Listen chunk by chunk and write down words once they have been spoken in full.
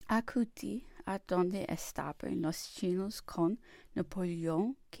acudí a donde estaban los chinos con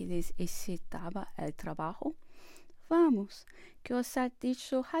Napoleón, que les excitaba el trabajo. Vamos, ¿qué os ha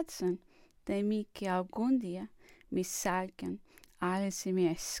dicho Hudson de mí que algún día me salgan alas y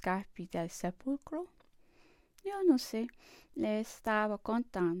me escape del sepulcro? Yo no sé, le estaba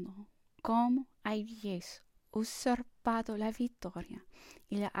contando cómo habíais usurpado la victoria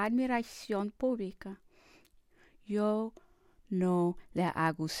y la admiración pública. Yo no le ha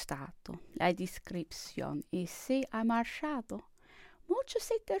gustado la descripción y se ha marchado. Mucho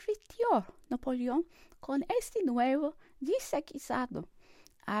se divirtió Napoleón con este nuevo desaguisado,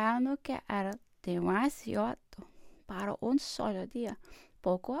 algo que era demasiado para un solo día.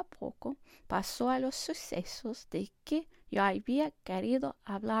 Poco a poco pasó a los sucesos de que yo había querido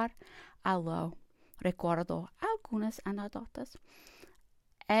hablar algo. Recordó algunas anécdotas,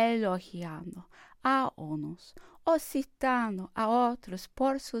 elogiando a unos o citando a otros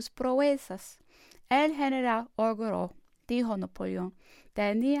por sus proezas. El general Augereau, dijo Napoleón,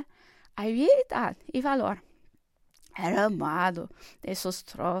 tenía habilidad y valor. Era amado de sus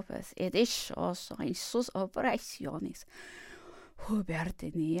tropas y dichoso en sus operaciones. Hubert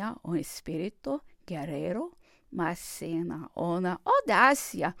tenía un espíritu guerrero, Massena una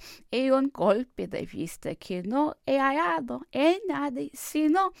audacia y un golpe de vista que no he hallado en nadie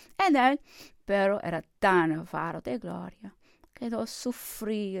sino en él, pero era tan avaro de gloria que no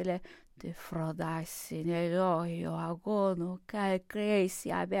sufría le defraudarse en elogio alguno que él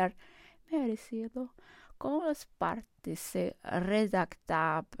creyese haber merecido. Como las partes se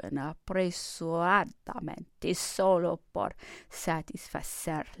redactaban apresuradamente solo por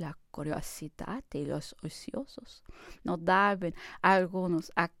satisfacer la curiosidad de los ociosos, no daban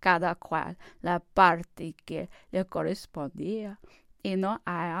algunos a cada cual la parte que le correspondía, y no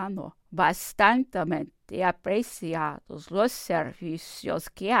hallando bastantemente apreciados los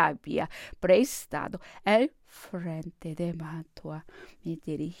servicios que había prestado el frente de Mantua, me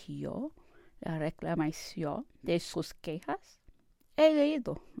dirigió la reclamación de sus quejas. He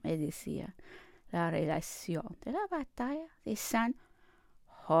leído, me decía, la relación de la batalla de San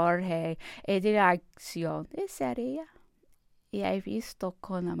Jorge y de la acción de Seria, y he visto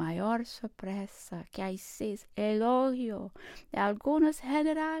con la mayor sorpresa que hacéis elogio de algunos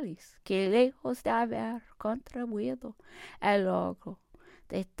generales que, lejos de haber contribuido al logro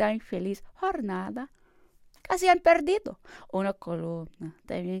de tan feliz jornada, casi han perdido una columna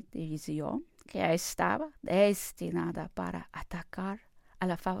de mi división que estaba destinada para atacar a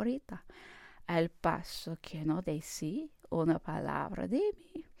la favorita, al paso que no decía una palabra de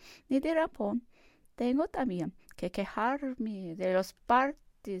mí ni de Rapón. Tengo también que quejarme de los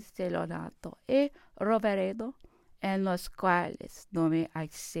partes de Lonato y Roveredo, en los cuales no me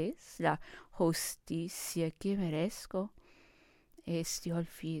hacéis la justicia que merezco. Este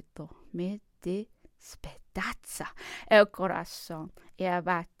olvido me despedaza el corazón y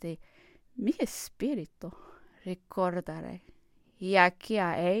abate mi espíritu. Recordaré, y aquí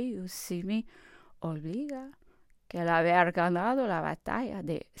a ellos si me obliga, que el haber ganado la batalla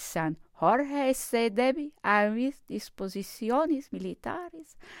de San Jorge se debe a mis disposiciones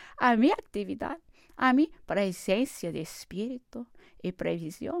militares, a mi actividad, a mi presencia de espíritu y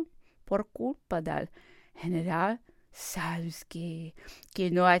previsión, por culpa del general Saluzzi, que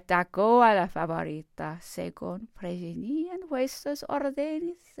no atacó a la favorita, según prevenían vuestras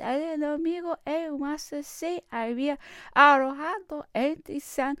órdenes. El enemigo se había arrojado entre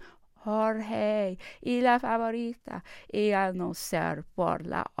San Jorge y la favorita, y a no ser por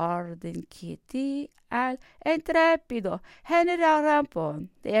la orden que di al intrépido general Rampón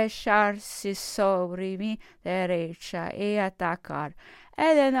de echarse sobre mi derecha y atacar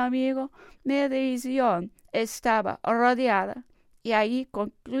el enemigo, mi división estaba rodeada, y allí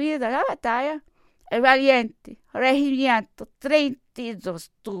concluida la batalla, el valiente regimiento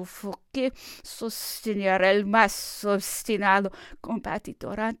 32 tuvo que sostener el más obstinado combate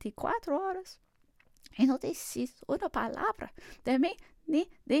durante 4 horas. Y no decís una palabra de mí ni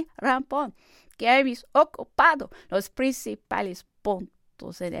de Rampón, que habéis ocupado los principales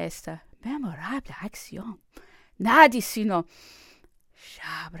puntos en esta memorable acción. Nadie sino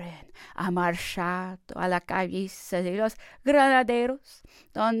Chabren ha marchado a la cabeza de los granaderos,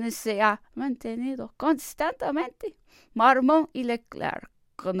 donde se ha mantenido constantemente. Marmont y Leclerc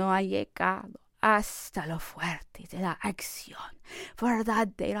no han llegado hasta lo fuerte de la acción.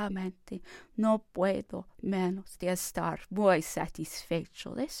 Verdaderamente no puedo menos de estar muy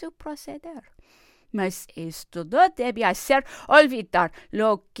satisfecho de su proceder. Mas esto no debe hacer olvidar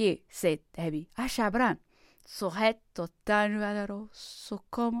lo que se debe a Chabran, sujeto tan valeroso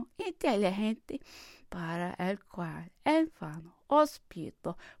como inteligente, para el cual en vano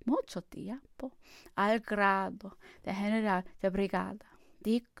hospitó mucho tiempo, al grado de general de brigada.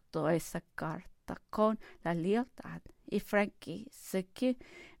 Dictó esa carta con la lealtad y franqueza que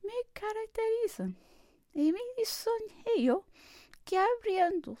me caracterizan. Y me soñé yo que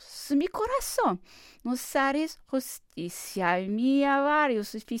abriendo mi corazón nos haréis justicia a mí a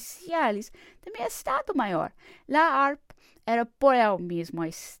varios oficiales de mi estado mayor. La ARP era por el mismo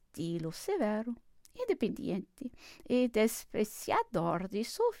estilo severo, independiente y despreciador de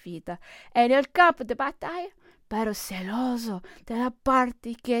su vida en el campo de batalla, pero celoso de la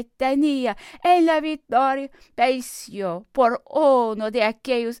parte que tenía en la victoria, pereció por uno de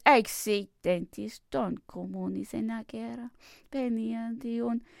aquellos accidentes tan comunes en la guerra. Venían de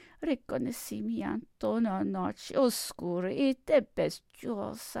un reconocimiento una noche oscura y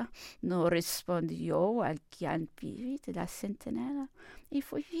tempestuosa. No respondió al quien vive de la centinela y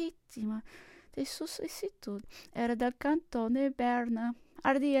fue víctima de su solicitud. Era del cantón de Berna,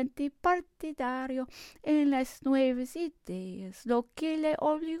 ardiente partidario en las nuevas ideas, lo que le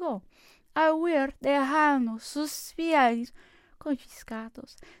obligó a huir dejando sus bienes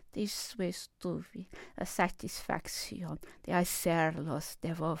confiscados. Después tuve la satisfacción de hacerlos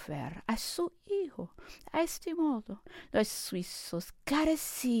devolver a su hijo. A este modo, los suizos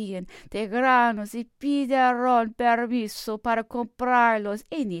carecían de granos y pidieron permiso para comprarlos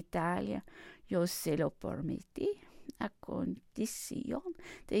en Italia. Yo se lo permití a condición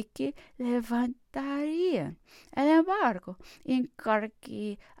de que levantarían el embargo.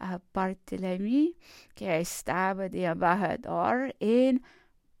 Encargué a Barthélemy, que estaba de embajador en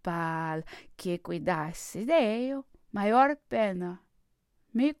Bâle, que cuidase de ello. Mayor pena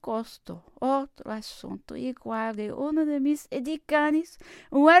me costó otro asunto igual de uno de mis edecanes,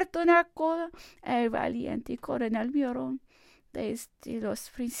 muerto en la cola, el valiente coronel Mirón. Desde los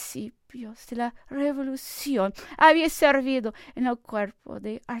principios de la revolución había servido en el cuerpo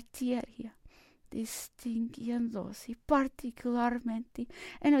de artillería, distinguiéndose particularmente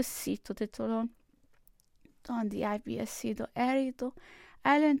en el sitio de Toulon, donde había sido herido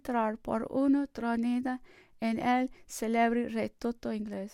al entrar por una tronera en el célebre reducto inglés.